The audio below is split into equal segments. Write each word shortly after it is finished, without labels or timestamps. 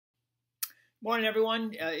Morning,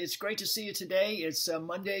 everyone. It's great to see you today. It's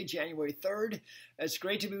Monday, January 3rd. It's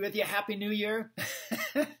great to be with you. Happy New Year.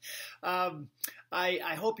 um,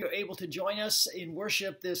 I hope you're able to join us in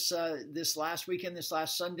worship this last weekend, this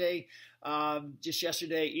last Sunday, just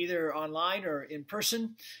yesterday, either online or in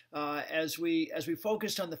person, as we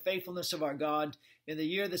focused on the faithfulness of our God in the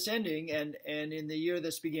year that's ending and in the year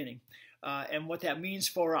that's beginning, and what that means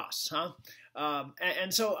for us, huh?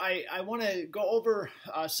 So I want to go over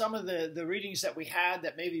some of the readings that we had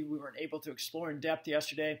that maybe we weren't able to explore in depth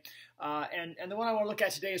yesterday. And the one I want to look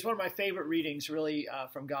at today is one of my favorite readings, really,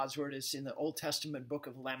 from God's Word. It's in the Old Testament book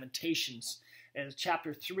of Lamentations, and it's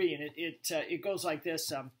chapter 3. And it goes like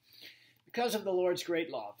this. Because of the Lord's great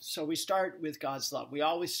love. So we start with God's love. We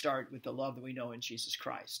always start with the love that we know in Jesus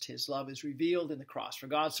Christ. His love is revealed in the cross. For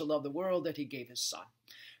God so loved the world that he gave his Son.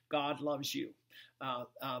 God loves you.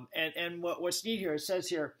 What's neat here, it says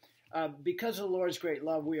here, because of the Lord's great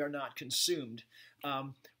love, we are not consumed.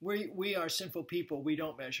 We are sinful people. We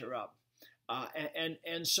don't measure up.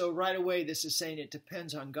 So right away, this is saying it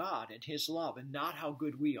depends on God and his love and not how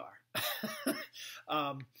good we are.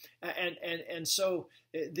 So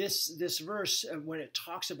this verse, when it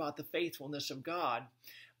talks about the faithfulness of God,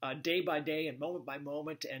 day by day and moment by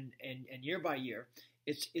moment and year by year,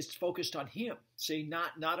 it's focused on him. See,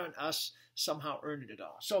 not on us somehow earning it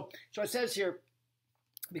all. So it says here,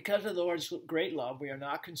 because of the Lord's great love, we are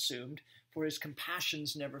not consumed, for his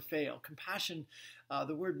compassions never fail. Compassion,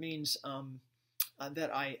 the word means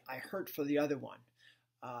that I hurt for the other one.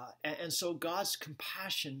 So God's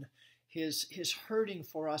compassion, his hurting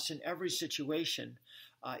for us in every situation,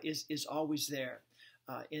 is always there.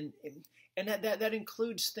 And that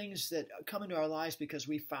includes things that come into our lives because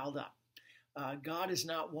we fouled up. God is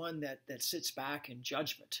not one that sits back in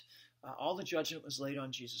judgment. All the judgment was laid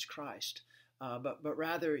on Jesus Christ. But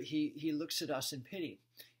rather, he looks at us in pity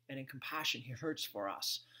and in compassion. He hurts for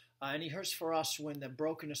us. And he hurts for us when the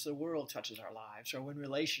brokenness of the world touches our lives, or when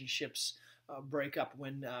relationships break up,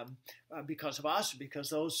 when because of us, because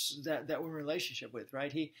those that we're in relationship with,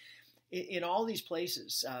 right? In all these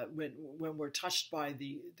places, when we're touched by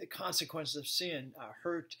the consequences of sin,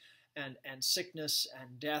 hurt and sickness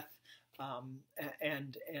and death,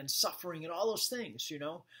 and suffering and all those things,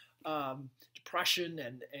 depression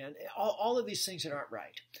and all of these things that aren't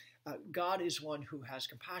right. God is one who has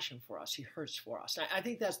compassion for us. He hurts for us. And I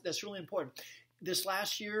think that's really important. This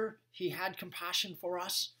last year, he had compassion for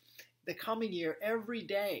us. The coming year, every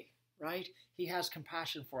day, right? He has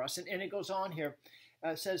compassion for us. And it goes on here.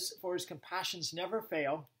 It says, for his compassions never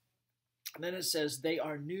fail. And then it says, they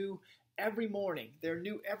are new every morning. They're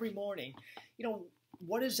new every morning.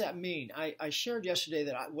 What does that mean? I shared yesterday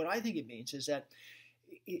that what I think it means is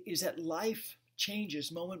that life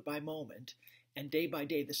changes moment by moment and day by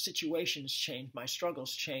day. The situations change, my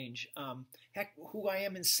struggles change. Who I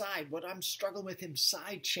am inside, what I'm struggling with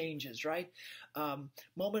inside changes, right?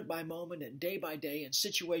 Moment by moment and day by day and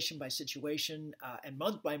situation by situation and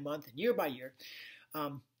month by month and year by year.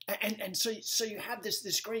 So you have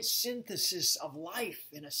this great synthesis of life,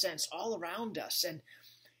 in a sense, all around us. And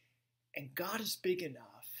God is big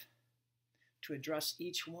enough to address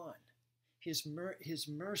each one. His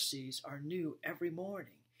mercies are new every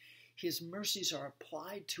morning. His mercies are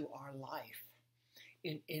applied to our life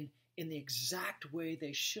in the exact way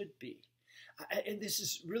they should be. And this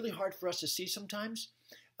is really hard for us to see sometimes,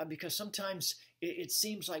 because sometimes it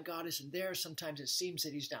seems like God isn't there. Sometimes it seems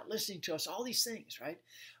that he's not listening to us. All these things, right?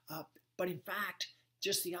 But in fact,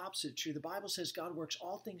 just the opposite is true. The Bible says God works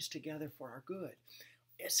all things together for our good.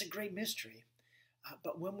 It's a great mystery.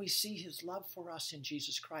 But when we see his love for us in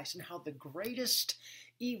Jesus Christ and how the greatest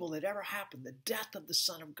evil that ever happened, the death of the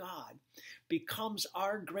Son of God, becomes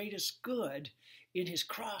our greatest good in his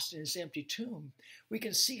cross and his empty tomb, we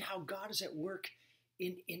can see how God is at work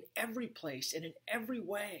in every place and in every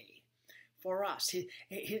way for us.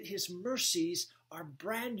 His mercies are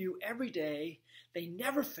brand new every day. They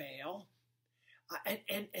never fail.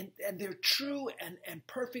 And they're true and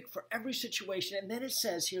perfect for every situation. And then it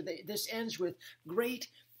says here, this ends with, great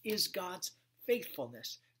is God's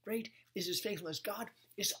faithfulness. Great is his faithfulness. God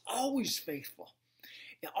is always faithful.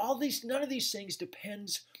 None of these things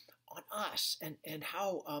depends on us and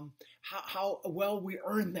how well we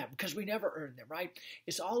earn them, because we never earn them, right?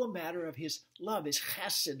 It's all a matter of his love, his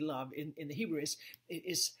chesed love in the Hebrew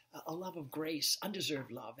is a love of grace,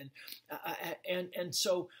 undeserved love. And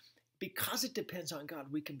so, because it depends on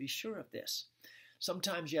God, we can be sure of this.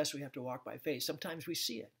 Sometimes, yes, we have to walk by faith. Sometimes we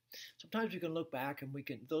see it. Sometimes we can look back and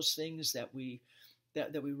those things that we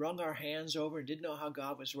wrung our hands over and didn't know how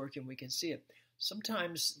God was working, we can see it.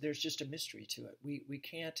 Sometimes there's just a mystery to it. We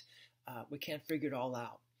can't figure it all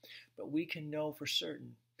out. But we can know for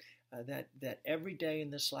certain that every day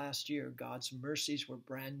in this last year, God's mercies were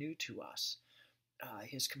brand new to us.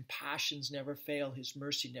 His compassions never fail. His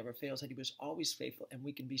mercy never fails. That he was always faithful. And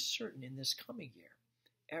we can be certain in this coming year,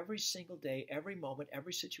 every single day, every moment,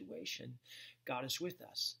 every situation, God is with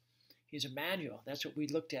us. He's Emmanuel. That's what we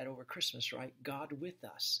looked at over Christmas, right? God with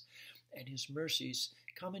us. And his mercies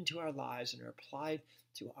come into our lives and are applied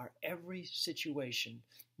to our every situation,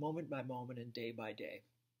 moment by moment and day by day.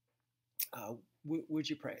 Would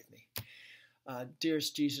you pray with me?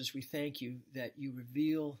 Dearest Jesus, we thank you that you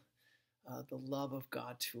reveal the love of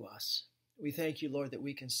God to us. We thank you, Lord, that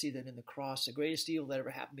we can see that in the cross, the greatest evil that ever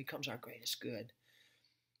happened becomes our greatest good.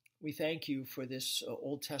 We thank you for this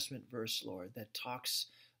Old Testament verse, Lord, that talks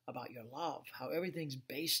about your love, how everything's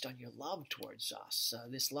based on your love towards us,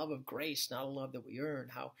 this love of grace, not a love that we earn,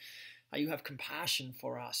 how you have compassion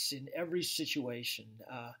for us in every situation,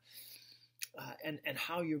 and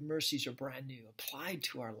how your mercies are brand new, applied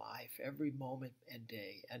to our life every moment and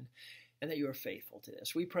day, and that you are faithful to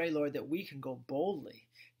this. We pray, Lord, that we can go boldly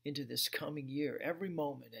into this coming year, every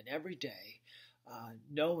moment and every day,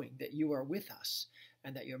 knowing that you are with us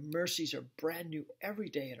and that your mercies are brand new every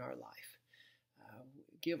day in our life.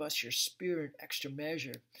 Give us your Spirit extra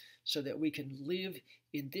measure so that we can live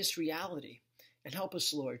in this reality, and help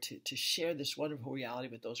us, Lord, to share this wonderful reality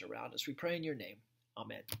with those around us. We pray in your name.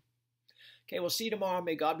 Amen. Okay, we'll see you tomorrow.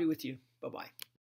 May God be with you. Bye-bye.